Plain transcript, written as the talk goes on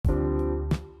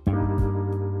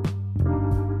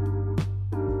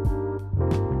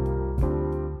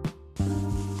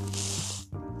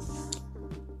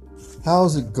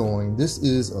How's it going? This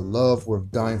is a Love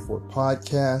Worth Dying For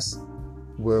podcast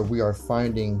where we are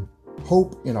finding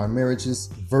hope in our marriages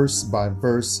verse by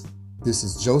verse. This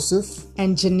is Joseph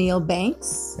and Janelle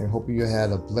Banks, and hope you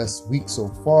had a blessed week so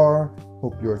far.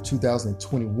 Hope your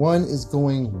 2021 is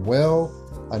going well.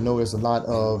 I know there's a lot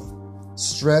of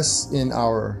stress in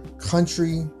our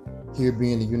country, here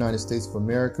being the United States of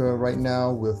America right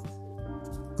now, with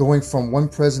going from one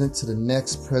president to the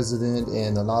next president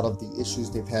and a lot of the issues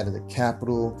they've had at the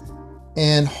Capitol.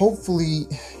 And hopefully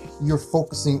you're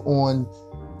focusing on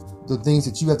the things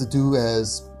that you have to do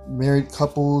as married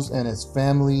couples and as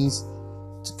families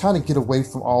to kind of get away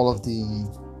from all of the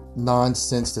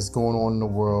nonsense that's going on in the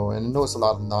world. And I know it's a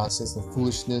lot of nonsense and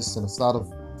foolishness, and it's a lot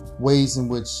of ways in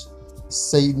which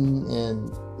Satan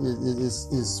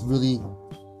is really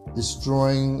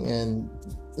destroying and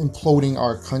imploding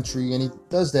our country, and he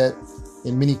does that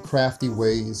in many crafty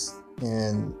ways.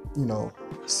 And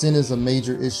sin is a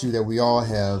major issue that we all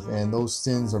have, and those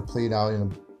sins are played out in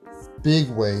a big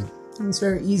way. It's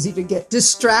very easy to get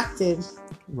distracted,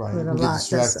 right? With a lot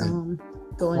that's going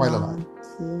quite on. A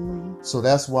lot. Yeah. So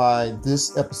that's why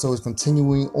this episode is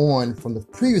continuing on from the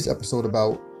previous episode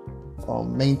about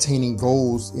maintaining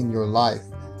goals in your life.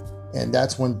 And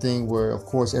that's one thing where, of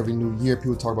course, every new year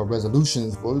people talk about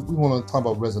resolutions, but we want to talk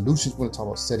about resolutions. We want to talk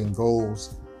about setting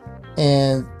goals.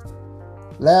 And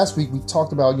last week we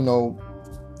talked about,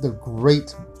 the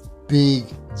great, big,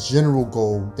 general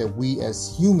goal that we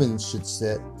as humans should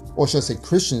set, or should I say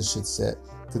Christians should set.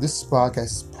 So this podcast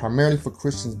is primarily for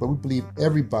Christians, but we believe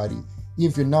everybody,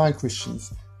 even if you're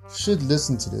non-Christians, should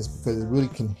listen to this because it really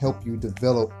can help you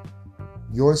develop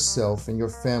yourself and your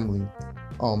family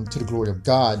to the glory of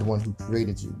God, the one who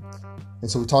created you. And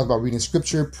so we talked about reading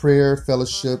scripture, prayer,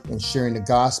 fellowship, and sharing the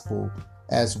gospel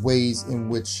as ways in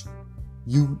which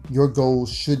your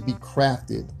goals should be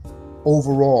crafted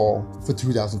overall for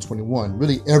 2021.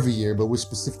 Really every year, but we're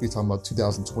specifically talking about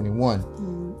 2021.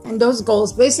 And those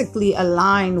goals basically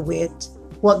align with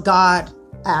what God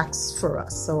asks for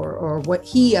us, or what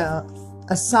He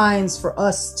assigns for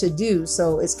us to do.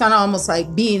 So it's kind of almost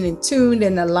like being in tune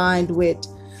and aligned with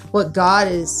what God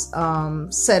is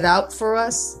set out for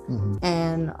us. Mm-hmm.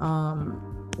 And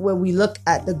when we look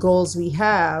at the goals we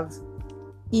have,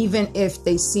 even if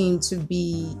they seem to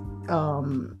be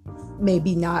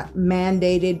maybe not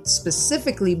mandated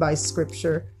specifically by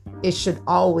scripture, it should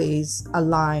always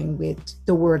align with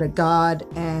the word of God.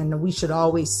 And we should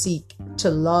always seek to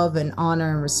love and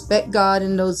honor and respect God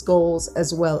in those goals,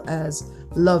 as well as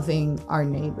loving our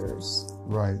neighbors.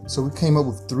 Right. So we came up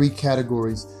with 3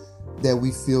 categories that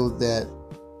we feel that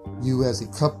you as a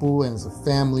couple and as a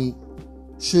family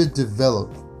should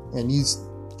develop. And these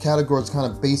categories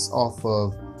kind of based off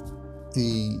of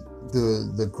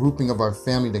the grouping of our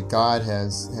family that God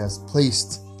has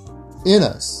placed in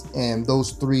us. And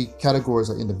those 3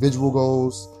 categories are individual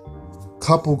goals,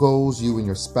 couple goals, you and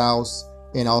your spouse,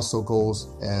 and also goals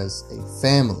as a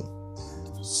family.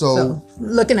 So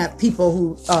looking at people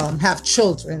who have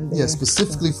children. Yeah,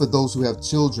 specifically for those who have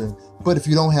children. But if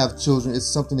you don't have children, it's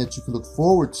something that you can look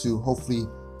forward to. Hopefully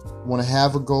want to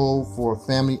have a goal for a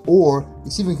family, or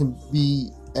it even can be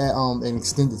an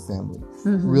extended family.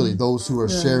 Mm-hmm. Really, those who are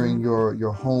sharing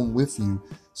your home with you.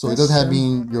 So it doesn't have to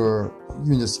mean you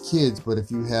and just kids, but if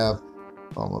you have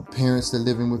parents that are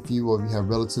living with you, or if you have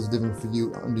relatives living for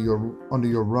you under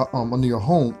your home,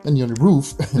 under your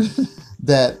roof,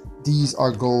 that these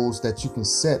are goals that you can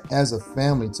set as a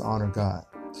family to honor God.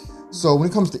 So when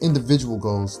it comes to individual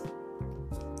goals,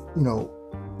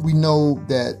 we know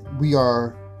that we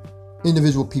are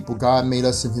individual people. God made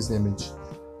us in His image,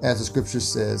 as the scripture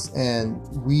says, and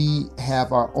we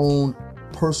have our own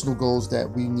personal goals that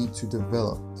we need to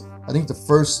develop. I think the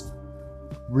first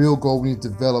real goal we need to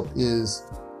develop is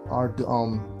our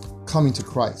coming to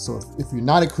Christ. So if you're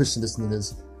not a Christian listening to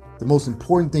this, the most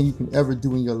important thing you can ever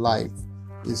do in your life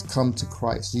is come to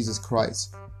Christ, Jesus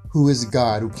Christ, who is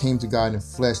God, who came to God in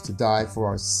flesh to die for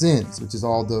our sins, which is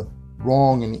all the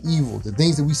wrong and evil, the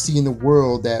things that we see in the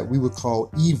world that we would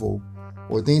call evil,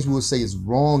 or things we would say is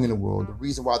wrong in the world. The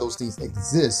reason why those things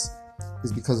exist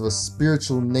is because of a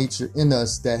spiritual nature in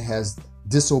us that has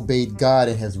disobeyed God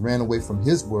and has ran away from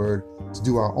His word to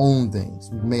do our own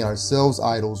things. We've made ourselves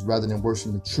idols rather than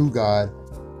worshiping the true God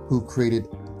who created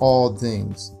all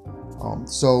things.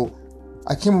 So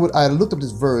I looked up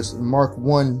this verse in Mark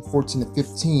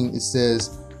 1:14-15. It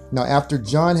says, "Now after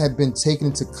John had been taken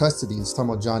into custody," it's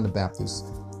talking about John the Baptist,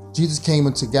 "Jesus came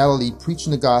into Galilee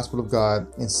preaching the gospel of God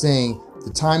and saying,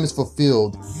 'The time is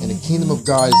fulfilled and the kingdom of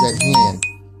God is at hand.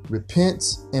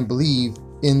 Repent and believe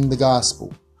in the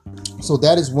gospel.'" So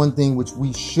that is one thing which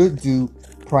we should do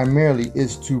primarily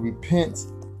is to repent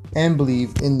and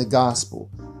believe in the gospel.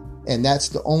 And that's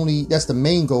the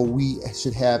main goal we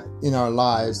should have in our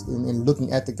lives in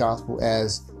looking at the gospel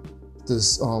as the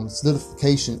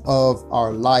solidification of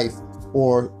our life,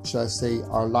 or should I say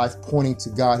our life pointing to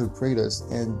God who created us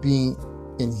and being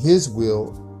in his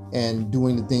will and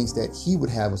doing the things that he would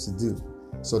have us to do.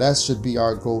 So that should be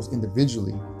our goals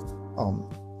individually.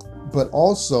 But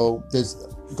also there's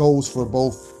goals for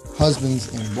both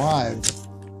husbands and wives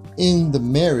in the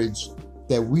marriage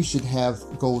that we should have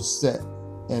goals set.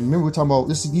 And remember, we're talking about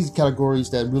these categories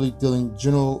that really dealing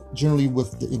generally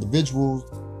with the individuals,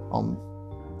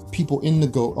 people in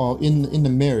the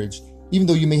marriage. Even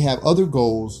though you may have other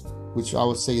goals, which I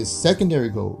would say is secondary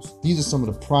goals, these are some of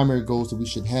the primary goals that we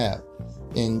should have.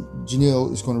 And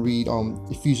Janelle is going to read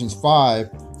Ephesians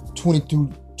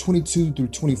 5:22 through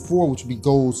 24, which would be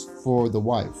goals for the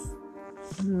wife.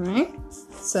 All right.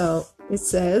 So it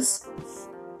says,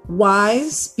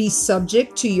 "Wives, be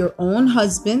subject to your own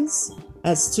husbands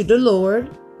as to the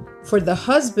Lord, for the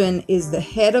husband is the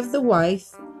head of the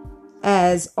wife,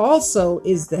 as also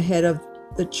is the head of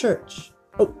the church."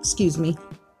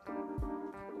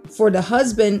 For the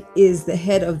husband is the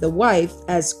head of the wife,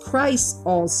 as Christ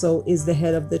also is the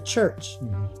head of the church.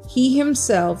 He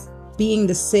himself being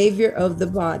the Savior of the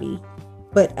body.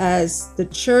 But as the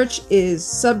church is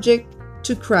subject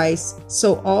to Christ,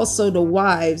 so also the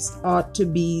wives ought to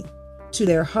be to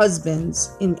their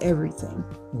husbands in everything.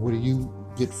 What do you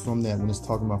get from that when it's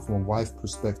talking about from a wife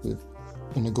perspective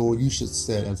and the goal you should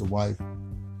set as a wife?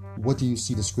 What do you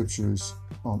see the scriptures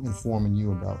informing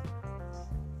you about?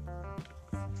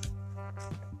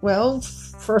 Well,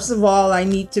 first of all, I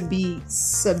need to be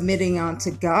submitting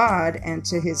unto God and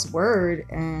to his word.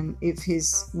 And if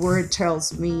his word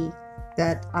tells me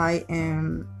that I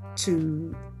am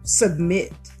to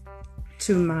submit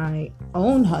to my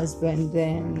own husband,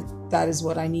 then that is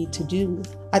what I need to do.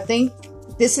 I think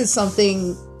this is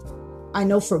something I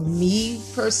know for me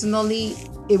personally,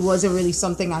 it wasn't really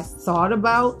something I thought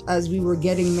about as we were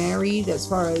getting married as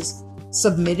far as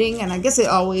submitting. And I guess it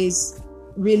always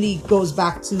really goes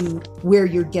back to where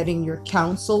you're getting your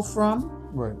counsel from.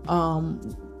 Right.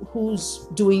 Who's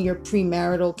doing your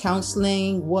premarital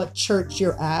counseling, what church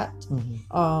you're at,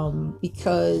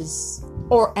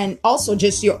 and also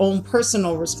just your own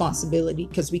personal responsibility,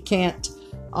 because we can't,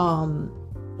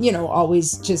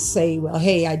 always just say, well,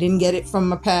 hey, I didn't get it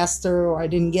from a pastor or I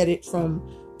didn't get it from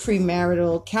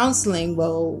premarital counseling.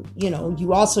 Well,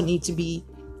 you also need to be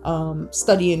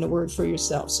studying the word for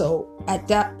yourself. So at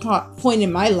that point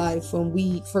in my life, when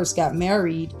we first got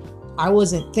married, I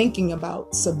wasn't thinking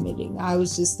about submitting. I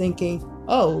was just thinking,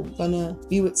 gonna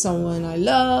be with someone I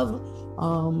love.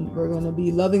 We're gonna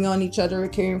be loving on each other,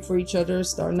 caring for each other,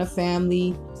 starting a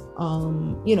family,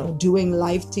 doing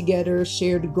life together,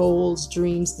 shared goals,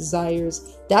 dreams,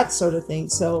 desires, that sort of thing.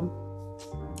 So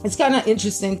it's kind of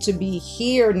interesting to be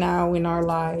here now in our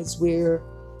lives where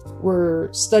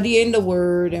we're studying the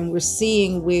word and we're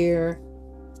seeing where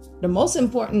the most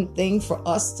important thing for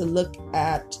us to look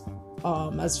at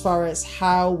as far as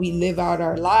how we live out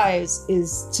our lives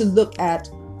is to look at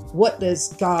what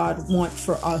does God want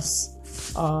for us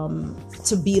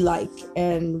to be like.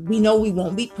 And we know we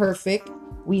won't be perfect.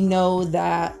 We know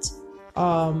that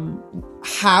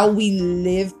how we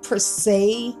live per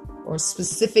se or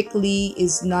specifically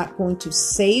is not going to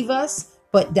save us,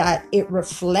 but that it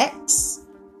reflects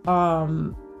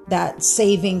that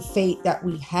saving faith that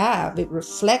we have. It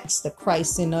reflects the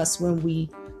Christ in us when we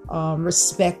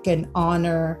respect and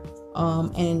honor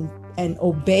and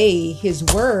obey his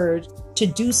word to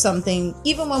do something,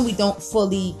 even when we don't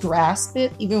fully grasp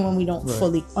it, even when we don't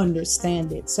fully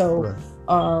understand it. So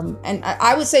and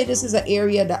I would say this is an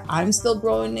area that I'm still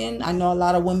growing in. I know a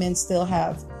lot of women still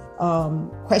have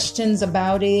questions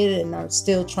about it and are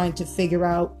still trying to figure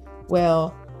out,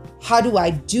 well, how do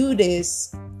I do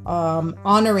this?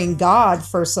 Honoring God,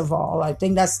 first of all. I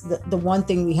think that's the one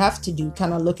thing we have to do,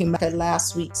 kind of looking back at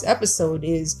last week's episode,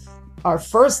 is our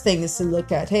first thing is to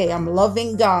look at, hey, I'm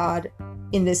loving God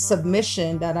in this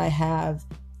submission that I have,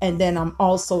 and then I'm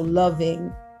also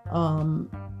loving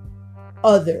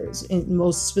others, and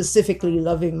most specifically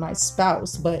loving my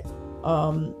spouse. But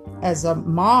as a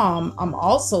mom, I'm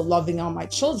also loving on my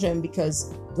children,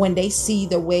 because when they see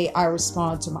the way I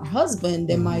respond to my husband,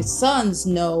 then my sons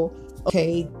know,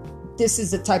 okay, this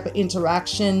is the type of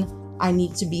interaction I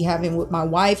need to be having with my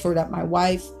wife, or that my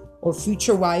wife or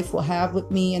future wife will have with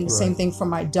me. And the same thing for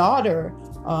my daughter,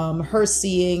 her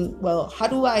seeing, well, how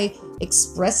do I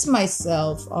express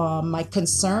myself, my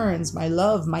concerns, my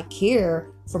love, my care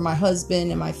for my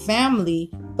husband and my family,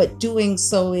 but doing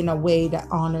so in a way that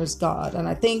honors God. And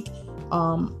I think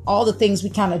all the things we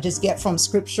kind of just get from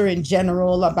scripture in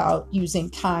general about using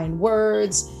kind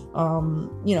words,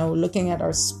 looking at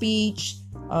our speech,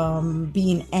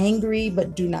 being angry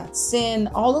but do not sin.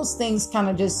 All those things kind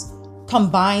of just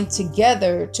combined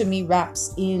together, to me,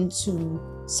 wraps into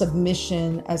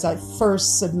submission as I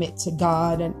first submit to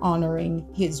God and honoring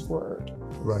his word.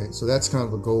 Right. So that's kind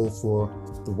of a goal for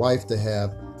the wife to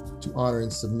have, to honor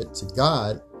and submit to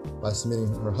God by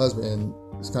submitting her husband. And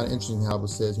it's kind of interesting how it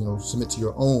says, submit to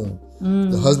your own.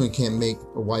 The husband can't make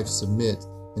a wife submit,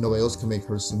 and nobody else can make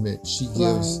her submit. She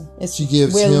gives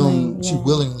him, she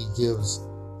willingly gives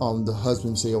the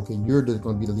husband, say, okay, you're going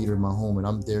to be the leader of my home, and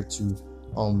I'm there to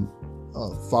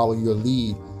follow your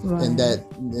lead. Right. And that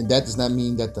does not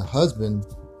mean that the husband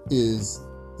is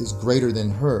greater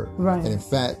than her. Right. And in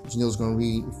fact, Janelle's going to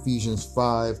read Ephesians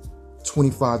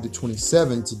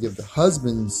 5:25-27 to give the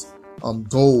husband's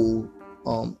goal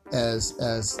as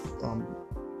the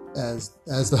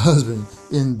husband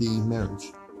in the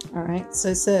marriage. All right. So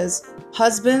it says,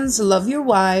 husbands, love your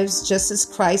wives just as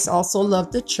Christ also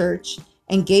loved the church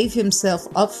and gave himself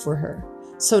up for her,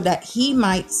 so that he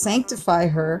might sanctify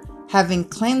her, having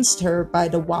cleansed her by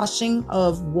the washing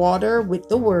of water with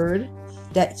the word,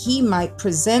 that he might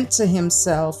present to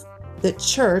himself the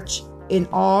church in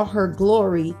all her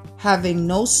glory, having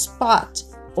no spot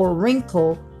or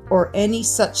wrinkle or any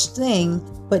such thing,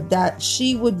 but that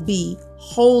she would be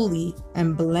holy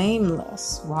and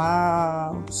blameless.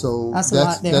 Wow. So that's a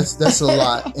lot there. That's a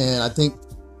lot. And I think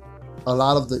a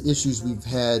lot of the issues we've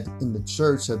had in the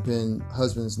church have been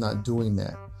husbands not doing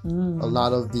that. A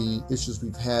lot of the issues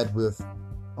we've had with,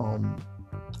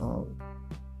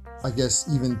 I guess,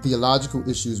 even theological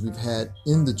issues we've had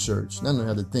in the church. I don't know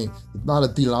how to think. A lot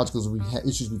of theological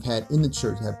issues we've had in the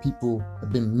church have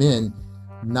been men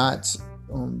not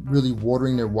really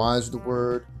watering their wives with the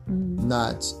word,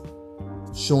 not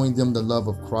showing them the love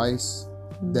of Christ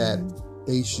that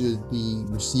they should be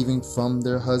receiving from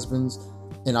their husbands.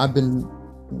 And I've been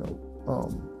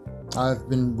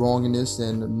wrong in this,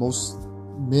 and most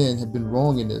men have been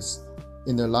wrong in this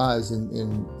in their lives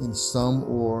in some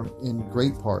or in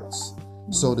great parts.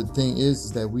 So the thing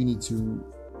is that we need to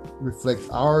reflect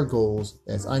our goals,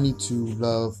 as I need to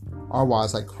love our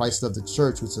wives like Christ loved the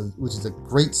church, which is a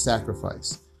great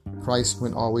sacrifice. Christ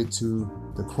went all the way to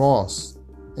the cross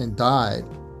and died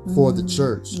for the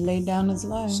church. Laid down his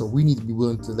life. So we need to be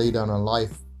willing to lay down our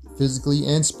life physically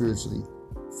and spiritually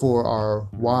for our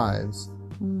wives,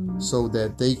 so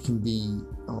that they can be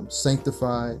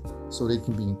sanctified, so they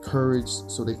can be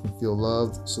encouraged, so they can feel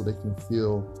loved, so they can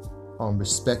feel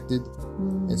respected,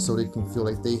 and so they can feel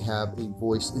like they have a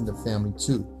voice in the family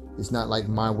too. It's not like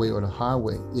my way or the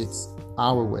highway, it's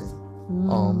our way.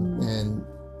 And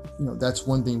that's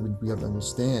one thing we have to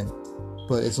understand.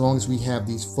 But as long as we have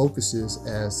these focuses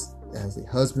as a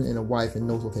husband and a wife, and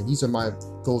knows, okay, these are my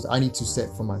goals I need to set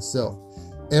for myself,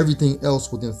 everything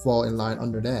else will then fall in line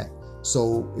under that.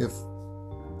 So if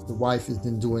the wife is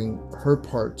then doing her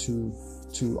part to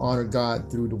honor God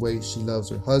through the way she loves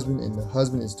her husband, and the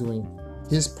husband is doing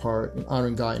his part in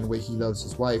honoring God in the way he loves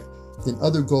his wife, then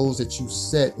other goals that you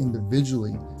set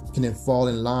individually can then fall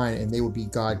in line, and they will be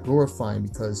God glorifying,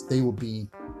 because they will be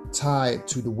tied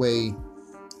to the way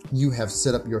you have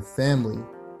set up your family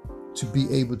to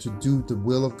be able to do the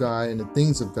will of God and the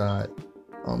things of God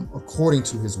according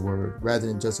to his word, rather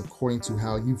than just according to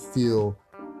how you feel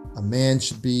a man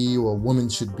should be or a woman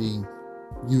should be,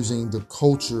 using the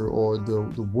culture or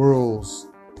the world's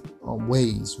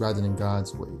ways rather than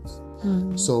God's ways.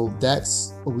 So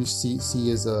that's what we see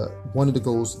as one of the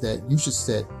goals that you should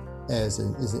set as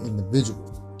an individual.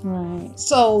 Right.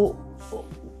 So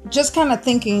just kind of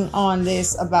thinking on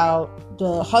this about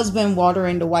the husband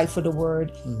watering the wife with the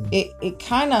word, it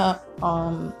kind of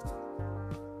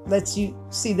lets you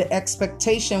see the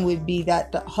expectation would be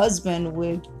that the husband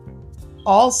would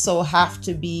also have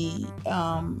to be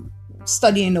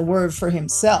studying the word for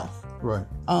himself. Right.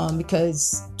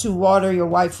 Because to water your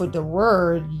wife with the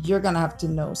word, you're going to have to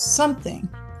know something.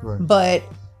 Right. But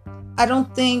I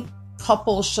don't think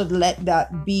couples should let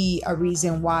that be a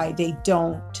reason why they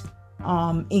don't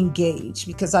engage.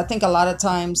 Because I think a lot of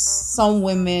times some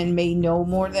women may know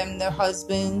more than their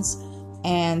husbands,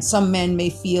 and some men may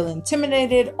feel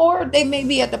intimidated, or they may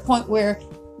be at the point where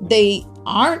they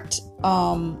aren't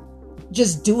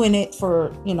just doing it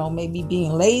for, maybe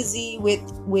being lazy with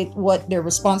what their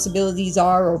responsibilities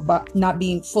are, or not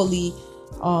being fully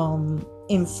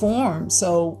informed.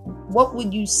 So what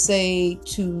would you say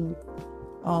to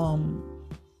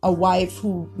a wife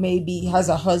who maybe has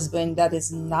a husband that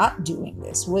is not doing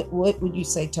this? What would you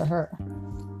say to her?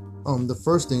 The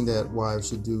first thing that wives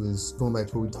should do is, going back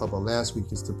to what we talked about last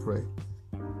week, is to pray.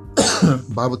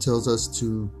 Bible tells us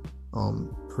to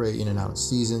pray in and out of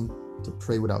season, to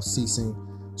pray without ceasing.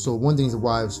 So one thing that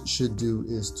wives should do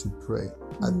is to pray.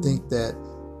 I think that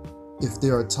if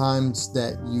there are times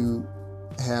that you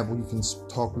have when you can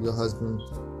talk with your husband,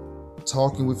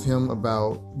 talking with him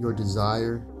about your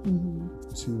desire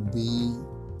to be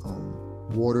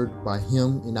watered by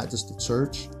him and not just the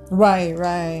church. Right,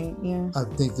 yeah. I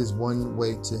think there's one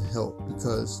way to help,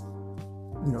 because,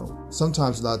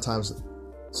 sometimes, a lot of times,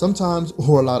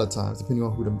 depending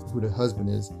on who the husband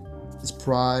is, it's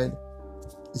pride.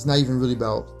 It's not even really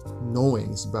about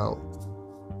knowing. It's about,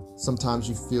 sometimes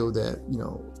you feel that,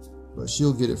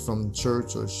 she'll get it from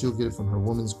church, or she'll get it from her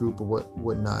women's group, or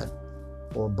whatnot,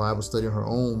 or Bible study on her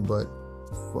own. But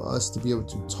for us to be able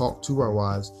to talk to our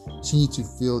wives, she needs to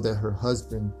feel that her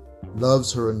husband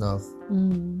loves her enough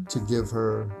to give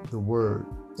her the word.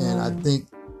 And I think,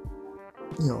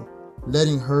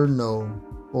 letting her know,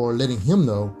 or letting him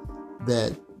know,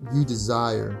 that you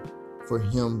desire for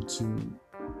him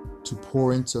to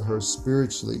pour into her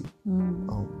spiritually,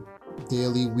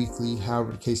 daily, weekly,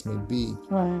 however the case may be,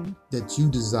 that you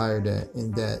desire that,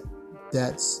 and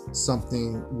that's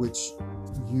something which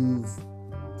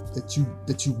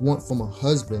that you want from a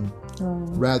husband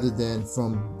rather than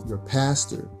from your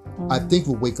pastor. I think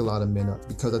will wake a lot of men up,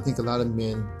 because I think a lot of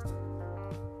men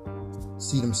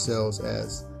see themselves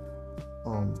as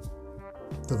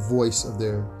the voice of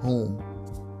their home.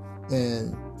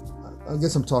 And I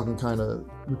guess we're talking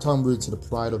really to the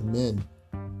pride of men.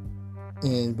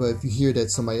 But if you hear that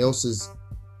somebody else is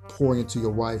pouring into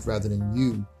your wife rather than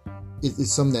you,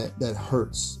 it's something that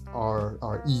hurts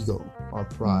our ego, our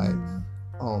pride.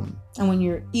 And when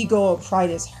your ego or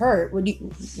pride is hurt,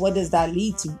 what does that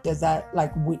lead to? Does that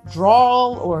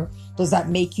withdrawal, or does that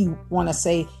make you want to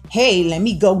say, "Hey, let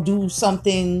me go do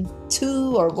something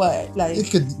too," or what?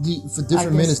 It could be, for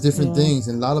different men, it's different things,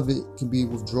 and a lot of it can be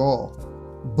withdrawal.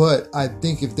 But I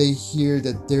think if they hear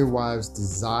that their wives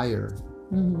desire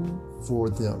for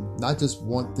them, not just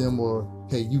want them, or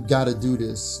hey, you got to do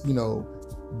this,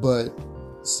 but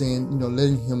saying,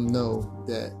 letting him know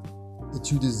that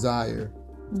you desire.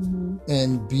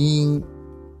 And being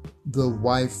the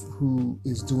wife who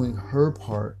is doing her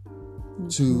part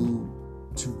to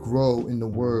grow in the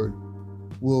word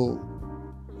will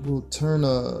turn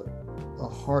a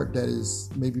heart that is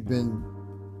maybe been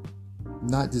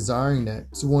not desiring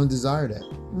that to want to desire that.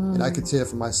 And I could say that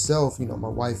for myself. My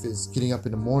wife is getting up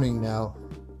in the morning now,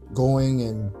 going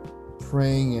and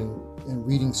praying and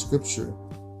reading scripture,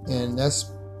 and that's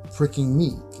pricking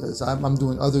me, because I'm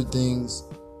doing other things.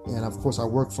 And of course I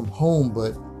work from home,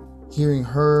 but hearing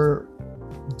her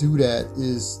do that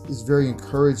is very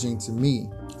encouraging to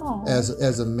me as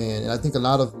a man. And I think a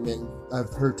lot of men, I've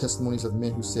heard testimonies of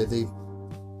men who said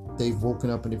they've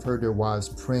woken up and they've heard their wives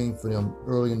praying for them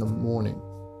early in the morning.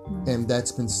 And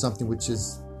that's been something which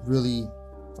has really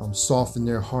softened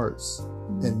their hearts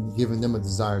and given them a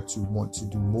desire to want to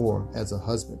do more as a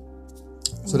husband.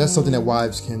 So that's something that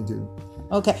wives can do.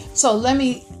 Okay, so let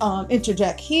me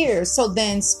interject here. So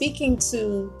then, speaking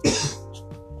to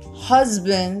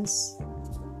husbands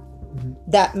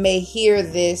that may hear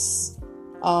this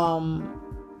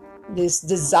this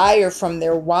desire from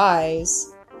their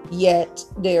wives, yet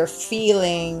they're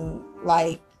feeling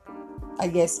like, I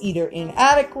guess, either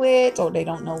inadequate, or they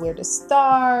don't know where to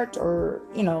start, or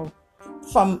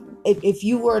from if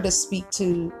you were to speak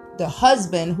to the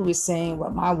husband who is saying,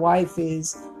 well, my wife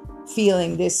is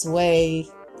feeling this way,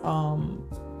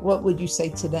 what would you say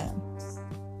to them?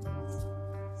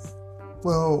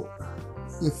 Well,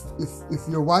 if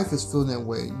your wife is feeling that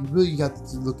way, you really got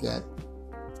to look at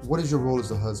what is your role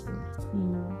as a husband.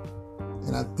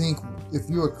 And I think if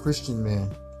you're a Christian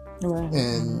man,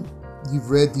 and you've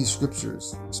read these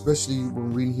scriptures, especially when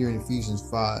we're reading here in Ephesians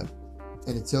 5,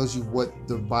 and it tells you what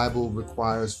the Bible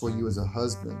requires for you as a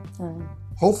husband,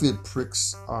 hopefully it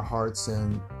pricks our hearts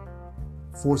and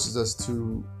forces us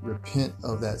to repent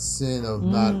of that sin of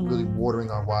not really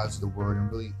watering our wives with the word and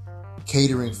really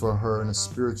catering for her in a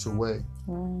spiritual way,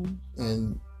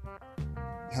 and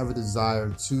have a desire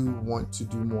to want to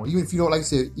do more. Even if you don't, like I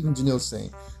said, even Janelle's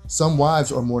saying, some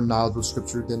wives are more knowledgeable of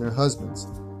scripture than their husbands,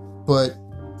 but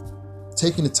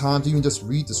taking the time to even just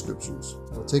read the scriptures,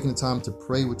 or taking the time to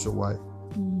pray with your wife,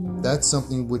 that's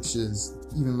something which is,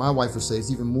 even my wife would say,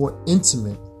 is even more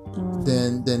intimate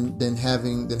than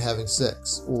having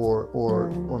sex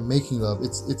or making love.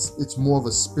 It's more of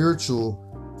a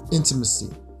spiritual intimacy,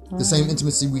 the same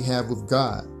intimacy we have with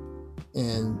God.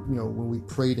 And when we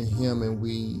pray to Him and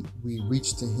we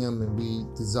reach to Him and we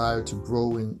desire to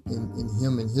grow in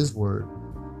Him and His Word,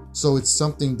 So it's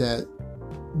something that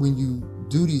when you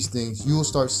do these things, you'll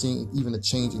start seeing even a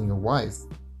change in your wife.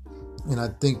 And I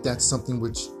think that's something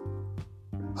which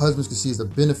husbands can see as a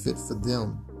benefit for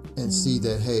them, and see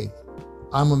that, hey,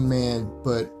 I'm a man,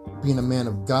 but being a man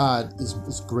of God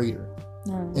is greater.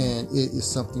 And it is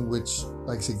something which,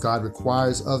 like I said, God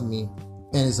requires of me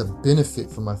and is a benefit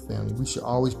for my family. We should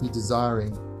always be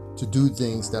desiring to do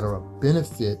things that are a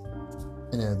benefit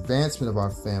and an advancement of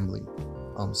our family,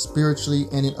 spiritually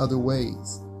and in other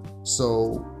ways.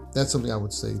 So that's something I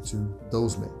would say to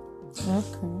those men.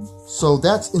 Okay. So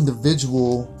that's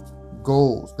individual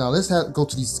goals. Now let's go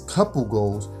to these couple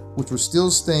goals, which we're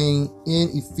still staying in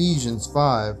Ephesians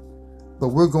 5, but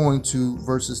we're going to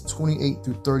verses 28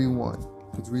 through 31.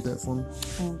 Could you read that for me?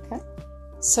 Okay.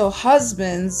 So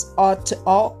husbands ought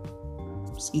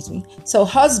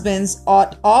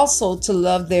also to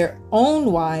love their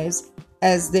own wives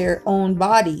as their own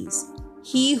bodies.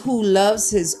 He who loves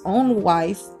his own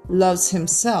wife loves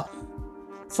himself.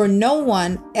 For no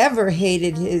one ever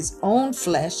hated his own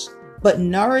flesh, but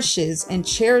nourishes and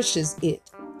cherishes it,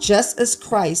 just as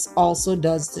Christ also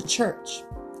does the church,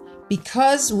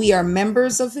 because we are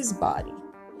members of his body.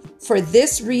 For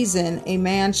this reason, a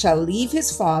man shall leave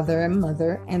his father and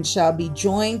mother and shall be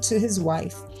joined to his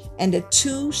wife, and the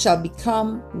two shall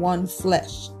become one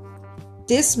flesh.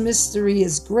 This mystery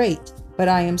is great, but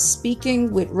I am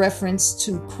speaking with reference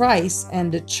to Christ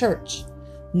and the church.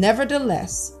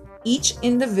 Nevertheless, each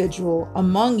individual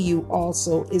among you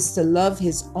also is to love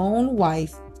his own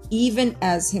wife, even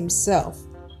as himself,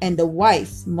 and the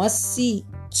wife must see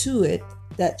to it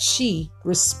that she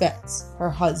respects her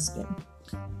husband.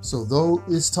 So though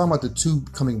it's talking about the two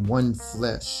becoming one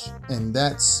flesh, and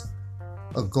that's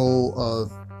a goal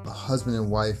of a husband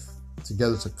and wife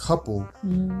together as a couple,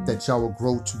 that y'all will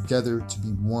grow together to be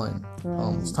one. I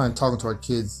was talking to our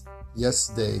kids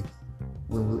yesterday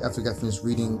after we got finished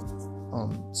reading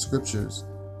scriptures,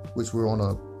 which we're on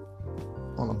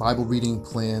a Bible reading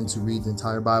plan to read the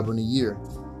entire Bible in a year.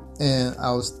 And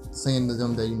I was saying to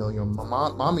them that, your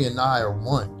mommy and I are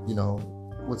one.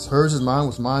 What's hers is mine,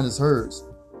 what's mine is hers.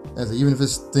 As even if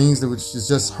it's things that which is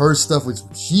just her stuff which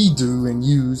she do and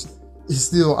use, it's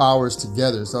still ours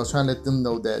together. So I was trying to let them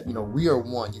know that, we are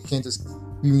one. You can't just,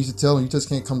 we used to tell them, you just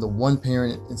can't come to one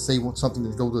parent and say something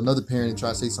and go to another parent and try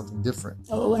to say something different.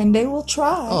 Oh, and they will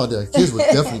try. Oh, the kids would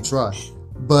definitely try.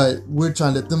 But we're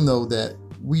trying to let them know that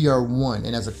we are one.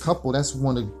 And as a couple, that's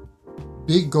one of the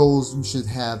big goals you should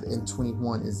have in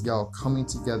 21 is y'all coming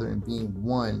together and being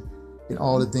one in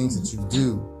all the things that you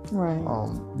do. Right.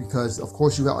 Because, of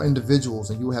course, you are individuals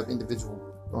and you have individual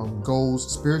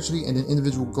goals spiritually and then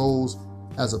individual goals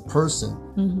as a person.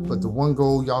 But the one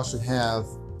goal y'all should have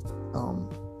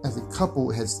as a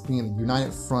couple has been a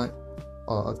united front,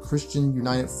 a Christian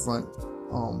united front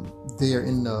there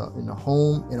in the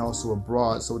home and also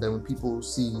abroad, so that when people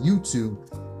see you two,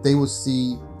 they will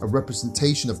see a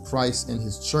representation of Christ and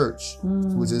his church,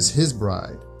 which is his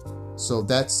bride. So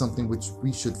that's something which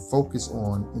we should focus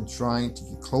on in trying to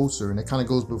get closer. And it kind of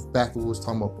goes back to what we was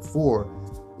talking about before,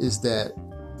 is that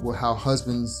how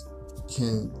husbands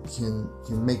can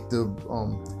make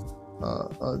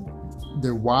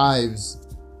their wives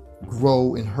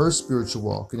grow in her spiritual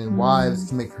walk, and then wives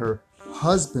can make her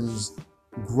husbands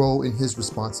grow in his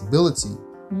responsibility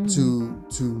to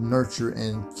nurture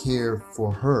and care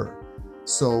for her.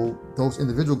 So those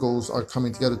individual goals are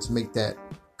coming together to make that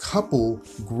couple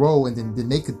grow, and then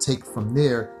they could take from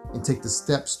there and take the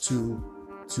steps to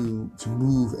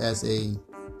move as a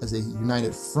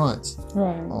united front,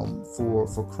 right,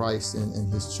 for Christ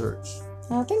and his church.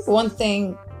 I think one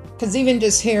thing, because even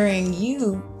just hearing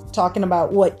you talking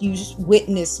about what you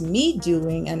witnessed me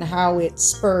doing and how it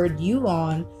spurred you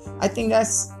on, I think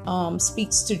that's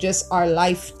speaks to just our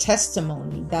life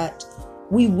testimony, that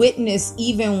we witness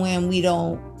even when we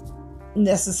don't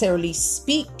necessarily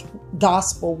speak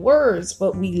gospel words,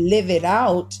 but we live it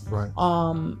out. Right.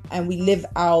 And we live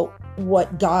out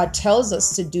what God tells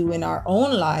us to do in our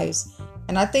own lives.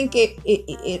 And I think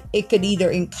it could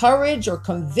either encourage or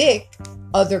convict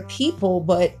other people,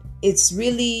 but it's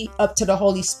really up to the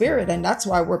Holy Spirit. And that's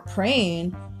why we're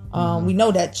praying. We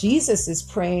know that Jesus is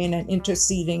praying and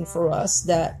interceding for us,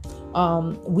 that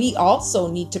we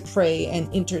also need to pray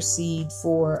and intercede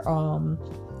for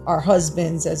our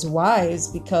husbands as wives,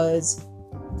 because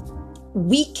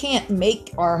we can't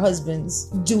make our husbands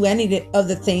do any of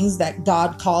the things that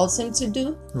God calls him to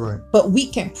do. Right. But we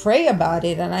can pray about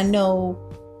it. And I know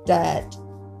that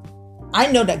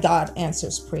God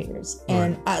answers prayers.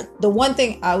 And the one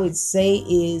thing I would say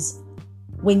is,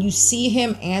 when you see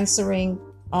him answering,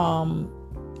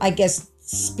 I guess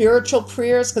spiritual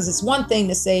prayers, because it's one thing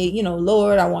to say,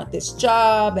 Lord, I want this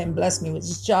job and bless me with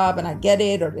this job and I get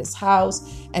it, or this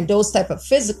house and those type of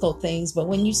physical things. But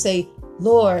when you say,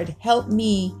 Lord, help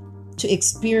me to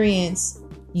experience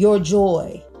your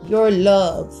joy, your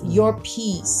love, your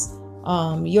peace,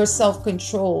 your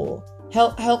self-control,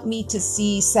 help me to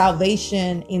see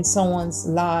salvation in someone's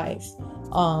life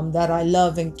that I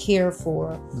love and care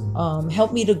for.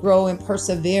 Help me to grow in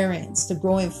perseverance, to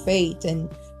grow in faith,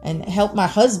 and help my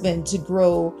husband to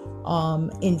grow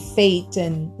in faith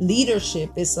and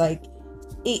leadership. It's like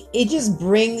it just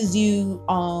brings you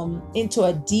into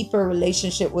a deeper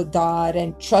relationship with God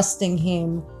and trusting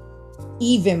him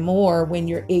even more when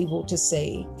you're able to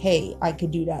say, hey, I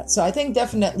could do that. So I think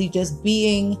definitely just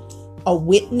being a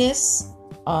witness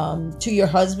to your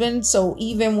husband. So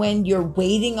even when you're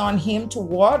waiting on him to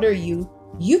water you,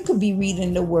 you could be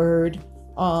reading the word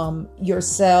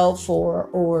yourself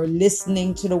or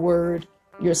listening to the word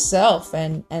yourself,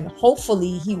 and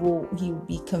hopefully he will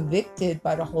be convicted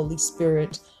by the Holy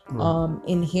Spirit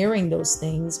in hearing those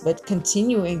things, but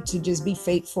continuing to just be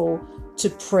faithful to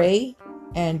pray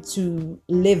and to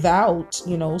live out,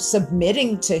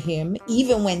 submitting to him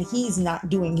even when he's not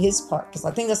doing his part. Because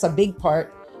I think that's a big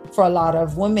part for a lot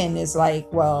of women, is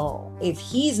like, well, if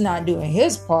he's not doing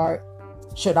his part,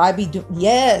 should I be doing?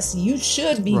 Yes, you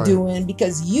should be doing,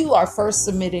 because you are first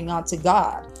submitting unto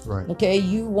God. Right. Okay.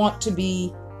 You want to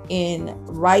be in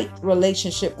right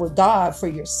relationship with God for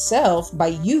yourself by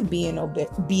you being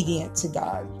obedient to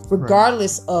God,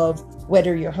 regardless of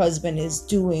whether your husband is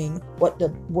doing what the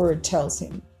word tells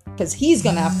him, because he's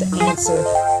going to have to answer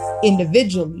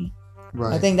individually.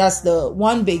 Right. I think that's the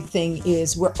one big thing,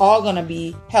 is we're all going to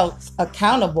be held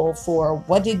accountable for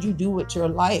what did you do with your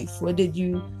life? What did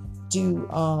you do,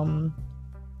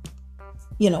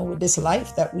 with this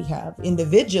life that we have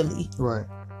individually? Right.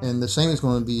 And the same is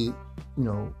going to be,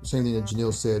 same thing that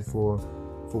Janelle said for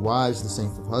wives, the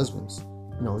same for husbands.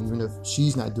 Even if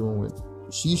she's not doing what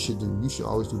she should do, you should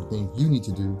always do the things you need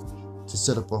to do to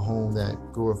set up a home that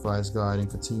glorifies God and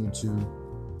continue to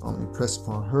impress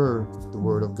upon her the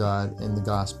word of God and the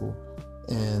gospel,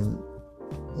 and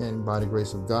by the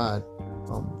grace of God,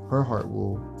 her heart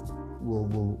will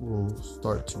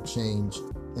start to change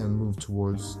and move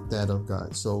towards that of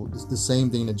God. So it's the same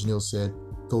thing that Janelle said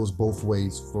goes both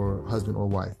ways for husband or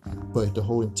wife, but the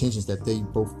whole intention is that they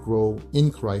both grow in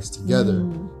Christ together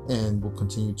and will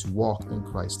continue to walk in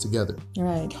Christ together.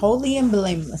 Right, holy and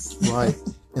blameless. Right.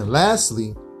 And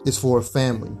lastly, it's for a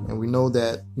family, and we know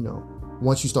that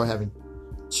once you start having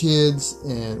kids,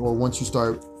 or once you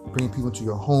start bringing people into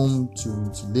your home to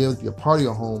live, be a part of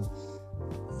your home,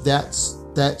 that's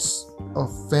a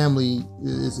family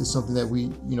is something that we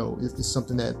is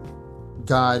something that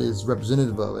God is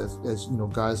representative of, as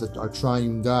God is our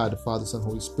triune God, the Father, Son,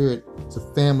 Holy Spirit. It's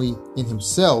a family in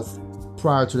himself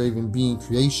prior to there even being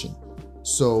creation.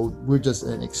 So we're just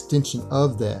an extension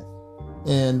of that.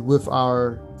 And with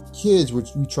our kids,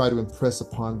 we try to impress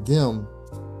upon them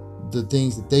the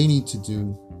things that they need to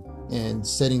do and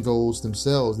setting goals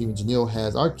themselves. Even Janelle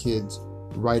has our kids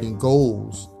writing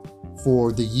goals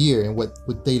for the year and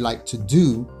what they like to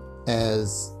do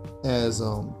as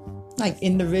like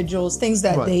individuals, things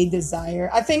that they desire.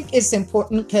 I think it's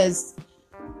important, because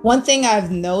one thing I've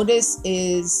noticed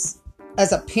is,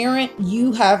 as a parent,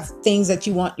 you have things that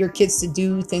you want your kids to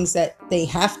do, things that they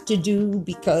have to do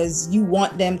because you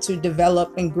want them to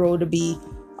develop and grow to be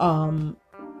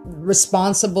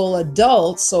responsible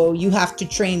adults. So you have to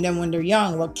train them when they're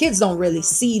young. Well, kids don't really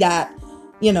see that,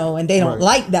 and they don't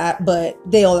like that, but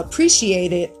they'll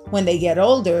appreciate it when they get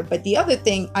older. But the other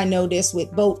thing I notice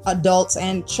with both adults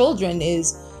and children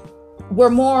is we're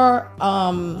more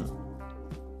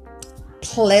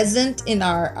pleasant in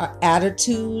our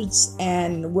attitudes,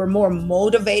 and we're more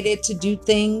motivated to do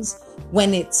things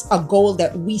when it's a goal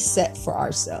that we set for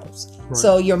ourselves. Right.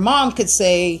 So your mom could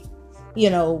say,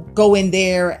 go in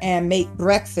there and make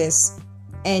breakfast,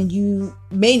 and you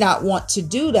may not want to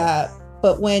do that.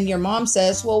 But when your mom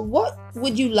says, well, what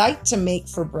would you like to make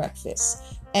for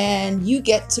breakfast? And you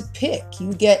get to pick,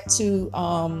 you get to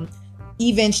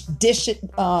even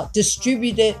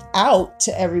distribute it out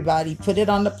to everybody, put it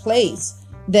on the plates,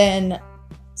 then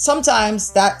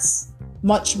sometimes that's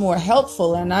much more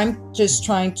helpful. And I'm just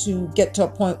trying to get to a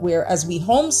point where, as we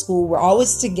homeschool, we're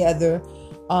always together,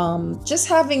 just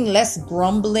having less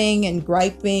grumbling and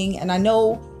griping. And I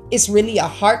know it's really a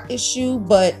heart issue,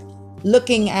 but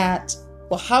looking at,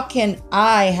 well, how can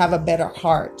I have a better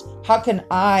heart? How can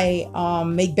I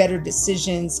make better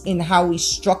decisions in how we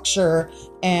structure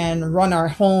and run our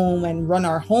home and run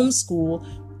our homeschool?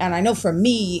 And I know for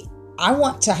me, I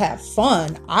want to have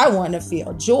fun. I want to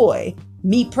feel joy.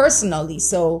 me personally.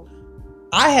 So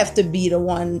I have to be the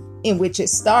one in which it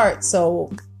starts.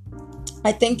 So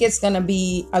I think it's going to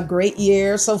be a great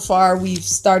year. So far, we've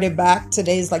started back.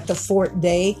 Today's like the 4th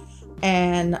day.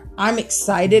 And I'm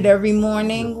excited every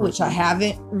morning, which I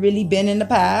haven't really been in the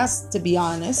past, to be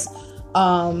honest.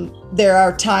 There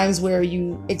are times where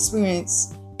you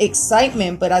experience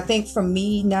excitement, but I think for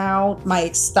me now, my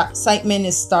excitement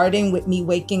is starting with me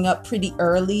waking up pretty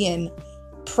early and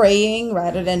praying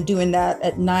rather than doing that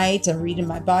at night and reading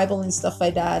my Bible and stuff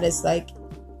like that. It's like,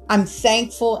 I'm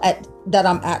thankful that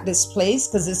I'm at this place,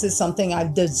 because this is something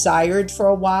I've desired for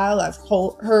a while. I've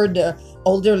heard the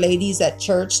older ladies at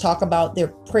church talk about their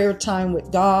prayer time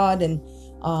with God and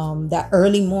that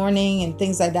early morning and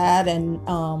things like that. And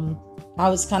I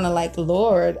was kind of like,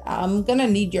 Lord, I'm going to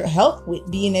need your help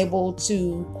with being able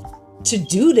to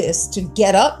do this, to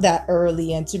get up that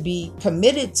early and to be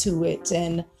committed to it.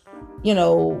 And, you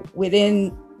know,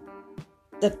 within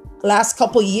the last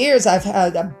couple years, I've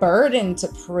had a burden to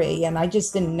pray, and I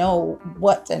just didn't know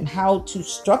what and how to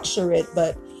structure it.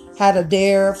 But had a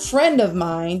dear friend of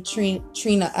mine,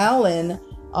 Trina Allen,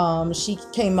 she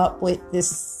came up with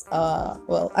this,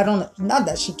 well, I don't know, not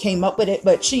that she came up with it,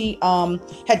 but she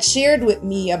had shared with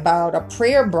me about a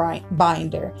prayer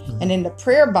binder. And in the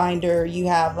prayer binder, you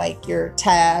have like your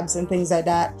tabs and things like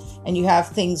that, and you have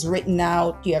things written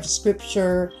out, you have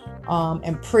scripture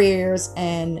and prayers,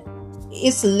 and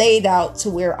it's laid out to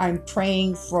where I'm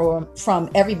praying from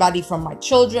everybody, from my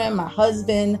children, my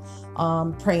husband,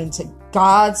 praying to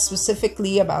God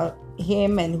specifically about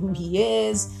him and who he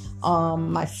is,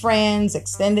 my friends,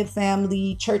 extended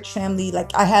family, church family.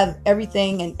 Like, I have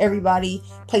everything and everybody,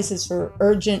 places for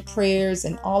urgent prayers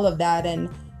and all of that. And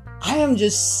I am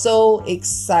just so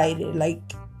excited. Like,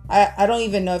 I don't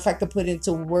even know if I could put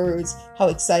into words how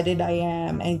excited I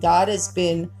am. And God has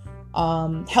been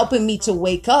helping me to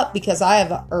wake up, because I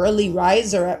have an early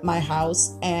riser at my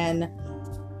house. And,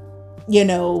 you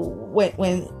know,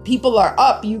 when people are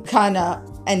up, you kind of,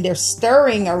 and they're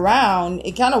stirring around,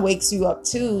 it kind of wakes you up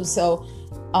too. So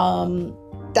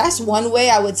that's one way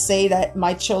I would say that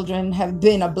my children have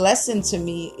been a blessing to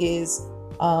me, is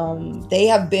they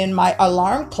have been my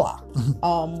alarm clock.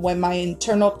 When my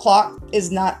internal clock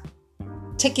is not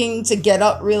ticking to get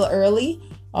up real early,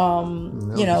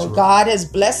 you know, God has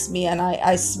blessed me, and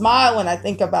I smile when I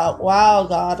think about, wow,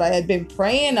 God, I had been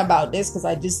praying about this, because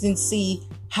I just didn't see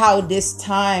how this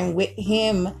time with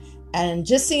him, and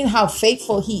just seeing how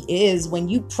faithful he is when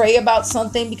you pray about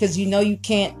something, because you know you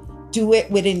can't do it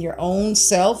within your own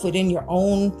self, within your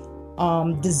own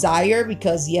desire.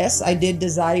 Because yes, I did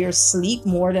desire sleep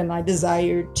more than I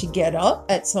desired to get up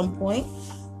at some point.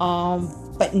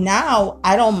 But now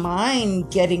I don't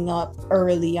mind getting up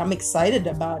early. I'm excited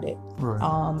about it.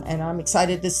 Right. And I'm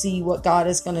excited to see what God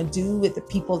is going to do with the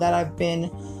people that I've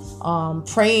been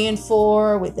praying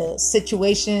for, with the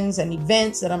situations and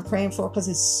events that I'm praying for, because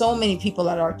there's so many people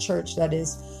at our church that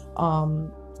is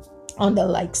on the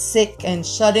like sick and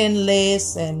shut-in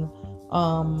list, and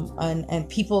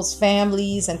people's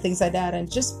families and things like that,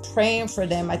 and just praying for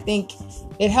them. I think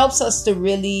it helps us to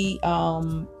really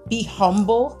be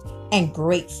humble and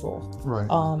grateful. Right.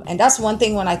 And that's one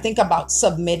thing when I think about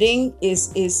submitting,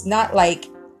 is not like,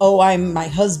 oh, I'm my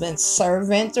husband's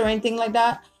servant or anything like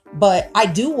that. But I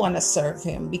do want to serve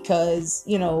him, because,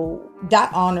 you know,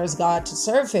 that honors God to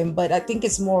serve him. But I think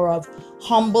it's more of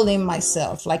humbling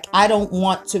myself. Like, I don't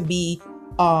want to be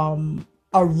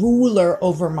a ruler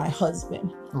over my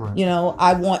husband. Right. You know,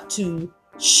 I want to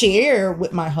share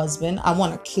with my husband. I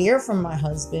want to care for my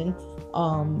husband.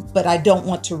 But I don't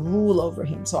want to rule over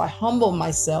him. So I humble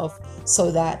myself so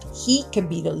that he can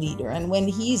be the leader. And when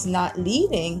he's not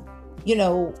leading, you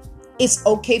know, it's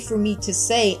okay for me to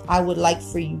say, I would like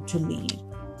for you to lead.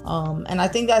 And I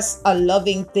think that's a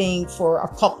loving thing for a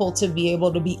couple, to be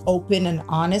able to be open and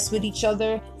honest with each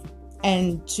other,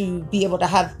 and to be able to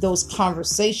have those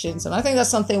conversations. And I think that's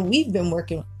something we've been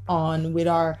working on with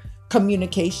our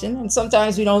communication. And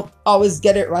sometimes we don't always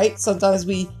get it right. Sometimes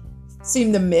we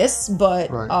seem to miss, but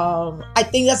right. I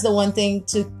think that's the one thing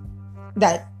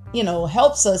that, you know,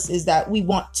 helps us, is that we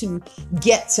want to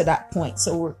get to that point.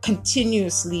 So we're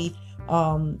continuously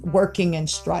working and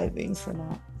striving for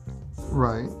that.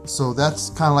 Right. So that's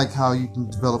kind of like how you can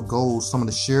develop goals, some of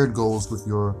the shared goals with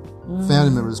your family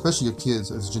members, especially your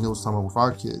kids, as Janelle was talking about with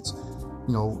our kids.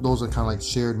 You know, those are kind of like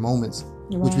shared moments,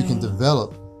 right, which we can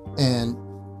develop. And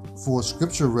for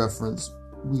scripture reference,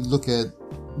 we look at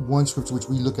one scripture which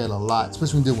we look at a lot,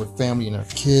 especially when dealing with family and our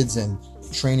kids and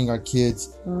training our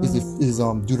kids, is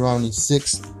Deuteronomy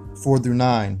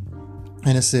 6:4-9.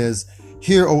 And it says,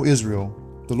 "Hear, O Israel,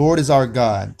 the Lord is our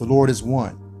God, the Lord is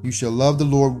one. You shall love the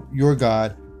Lord your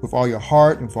God with all your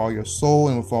heart and with all your soul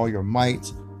and with all your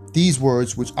might. These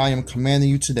words which I am commanding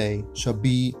you today shall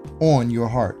be on your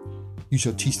heart. You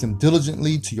shall teach them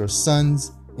diligently to your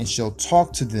sons, and shall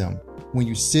talk to them when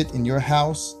you sit in your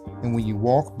house, and when you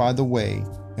walk by the way,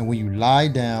 and when you lie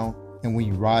down, and when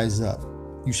you rise up.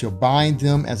 You shall bind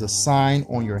them as a sign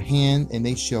on your hand, and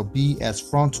they shall be as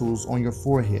frontals on your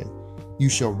forehead. You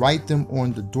shall write them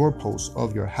on the doorposts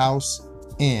of your house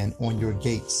and on your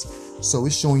gates. So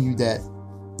it's showing you that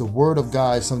the word of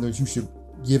God is something that you should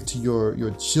give to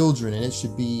your children, and it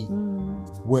should be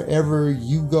wherever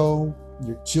you go,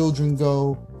 your children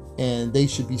go, and they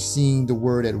should be seeing the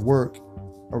word at work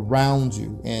around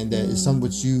you, and that is something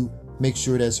which you make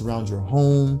sure that's around your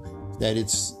home, that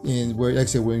it's in where, like I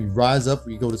said, when you rise up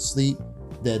or you go to sleep,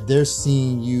 that they're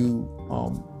seeing you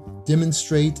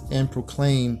demonstrate and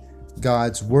proclaim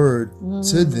God's word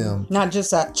to them. Not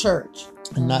just at church.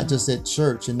 And not just at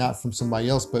church, and not from somebody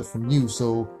else, but from you.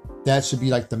 So that should be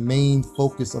like the main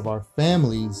focus of our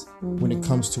families when it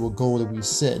comes to a goal that we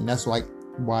set. And that's like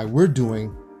why we're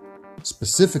doing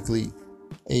specifically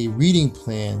a reading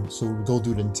plan, so we go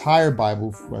through the entire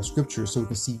Bible for our scriptures, so we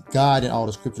can see God in all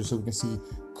the scriptures, so we can see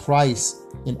Christ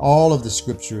in all of the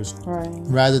scriptures,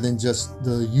 rather than just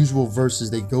the usual verses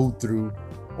they go through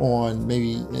on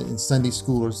maybe in Sunday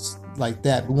school or like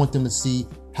that. We want them to see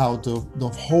how the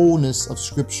wholeness of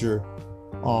scripture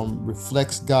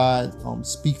reflects God,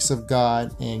 speaks of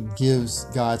God, and gives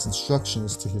God's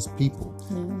instructions to his people.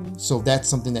 So that's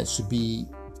something that should be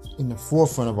in the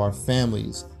forefront of our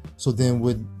families. So then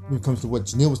when it comes to what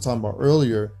Janelle was talking about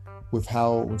earlier, with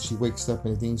how when she wakes up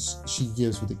and the things she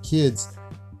gives with the kids,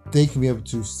 they can be able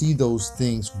to see those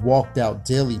things walked out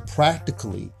daily,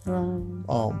 practically,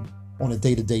 on a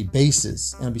day-to-day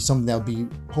basis. And it'll be something that'll be,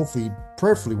 hopefully,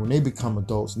 prayerfully, when they become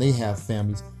adults and they have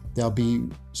families, that'll be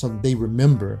something they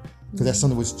remember, because that's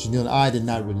something which Janelle and I did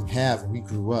not really have when we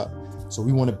grew up. So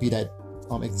we want to be that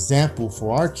example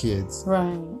for our kids.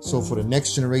 So for the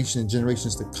next generation and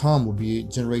generations to come will be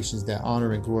generations that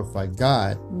honor and glorify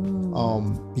God,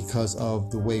 because of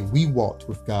the way we walked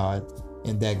with God,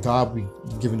 and that God be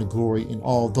given the glory in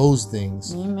all those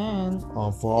things. Amen.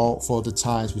 For the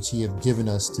times which he have given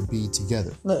us to be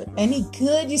together. Look, any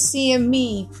good you see in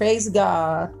me, praise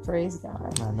God. Praise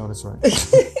God. I know that's right.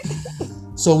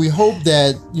 So we hope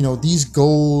that, these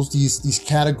goals, these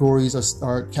categories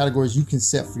are categories you can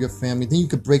set for your family. Then you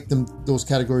could break those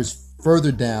categories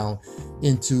further down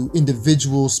into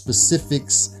individual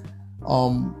specifics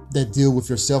that deal with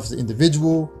yourself as an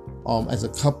individual, as a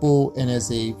couple, and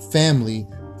as a family,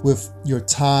 with your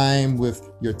time, with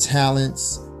your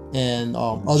talents, and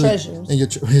other treasures, and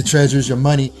your treasures, your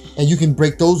money. And you can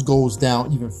break those goals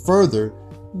down even further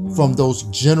from those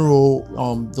general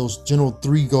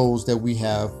 3 goals that we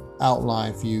have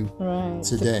outlined for you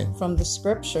today from the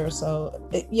scripture. So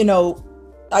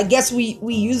I guess we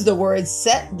use the word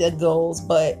set the goals,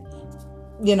 but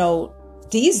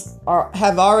these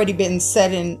have already been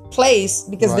set in place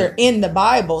because they're in the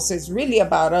Bible. So it's really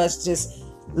about us just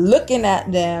looking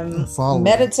at them,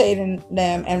 meditating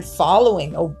them, and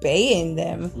following, obeying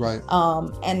them.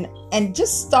 And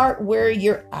just start where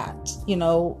you're at.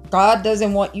 God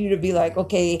doesn't want you to be like,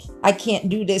 okay, I can't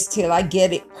do this till I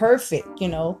get it perfect.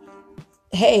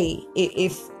 Hey,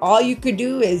 if all you could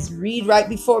do is read right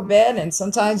before bed and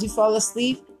sometimes you fall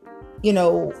asleep,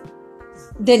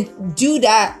 then do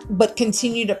that, but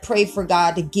continue to pray for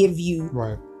God to give you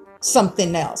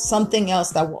something else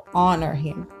that will honor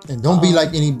him. And don't be like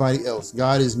anybody else.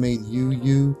 God has made you.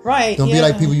 Don't be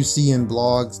like people you see in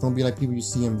blogs. Don't be like people you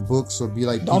see in books, or be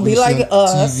like people you see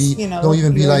on us, TV. Don't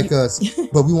even be like us.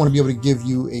 But we want to be able to give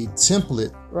you a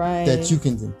template that you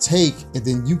can then take, and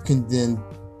then you can then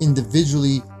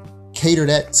individually cater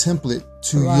that template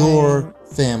to your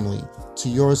family, to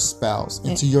your spouse,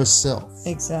 and to yourself.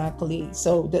 Exactly.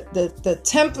 So the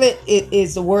template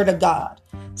is the word of God.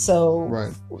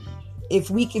 So if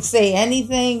we could say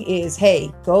anything, is,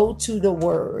 hey, go to the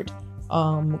word,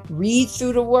 read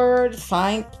through the word,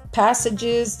 find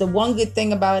passages. The one good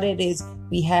thing about it is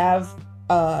we have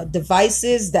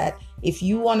devices that if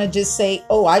you want to just say,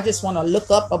 oh, I just want to look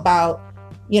up about,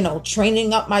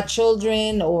 training up my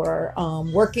children, or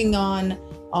working on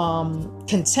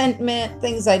contentment,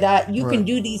 things like that, you can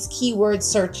do these keyword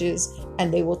searches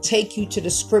and they will take you to the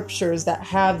scriptures that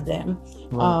have them.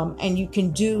 And you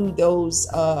can do those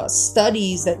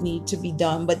studies that need to be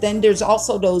done. But then there's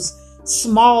also those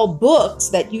small books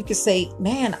that you could say,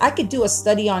 man, I could do a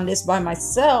study on this by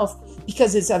myself,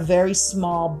 because it's a very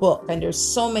small book and there's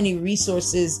so many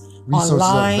resources resources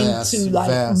online are vast, to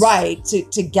vast. right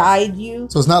to guide you.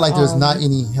 So it's not like there's not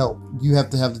any help. You have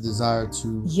to have the desire to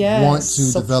want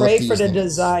to develop pray these for the things.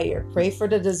 desire. Pray for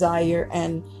the desire,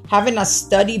 and having a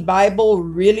study Bible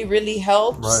really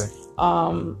helps.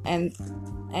 Right.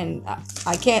 And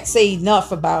I can't say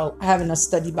enough about having a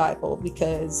study Bible,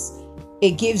 because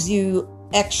it gives you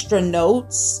extra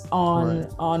notes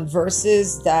on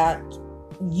verses that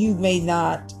you may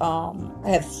not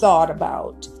have thought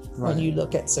about when you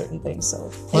look at certain things.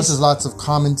 So plus there's lots of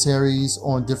commentaries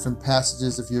on different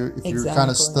passages if you're kind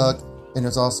of stuck, and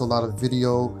there's also a lot of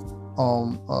video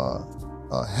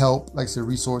help, like I said,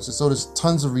 resources. So there's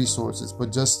tons of resources,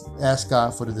 but just ask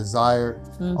God for the desire,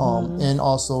 and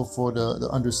also for the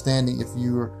understanding if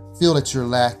you feel that you're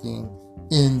lacking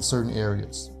in certain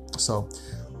areas. So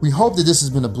we hope that this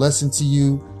has been a blessing to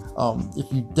you.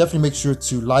 If you definitely make sure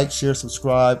to like, share,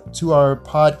 subscribe to our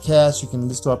podcast. You can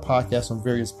listen to our podcast on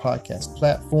various podcast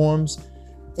platforms.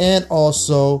 And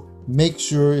also make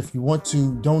sure, if you want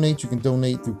to donate, you can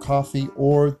donate through Coffee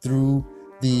or through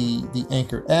the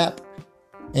Anchor app.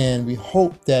 And we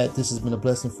hope that this has been a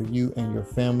blessing for you and your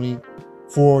family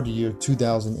for the year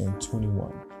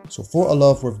 2021. So for A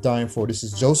Love Worth Dying For, this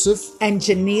is Joseph and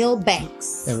Janelle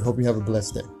Banks. And we hope you have a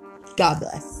blessed day. God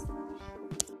bless.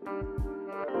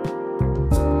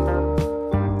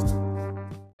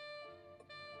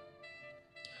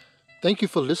 Thank you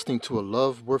for listening to A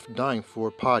Love Worth Dying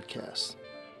For podcast.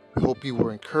 We hope you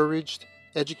were encouraged,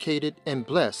 educated, and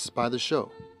blessed by the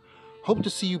show. Hope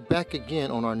to see you back again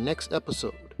on our next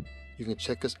episode. You can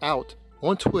check us out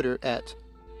on Twitter at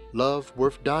Love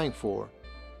Worth Dying For,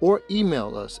 or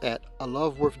email us at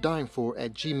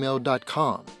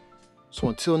aloveworthdyingfor@gmail.com. So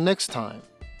until next time,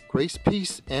 grace,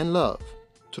 peace, and love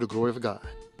to the glory of God.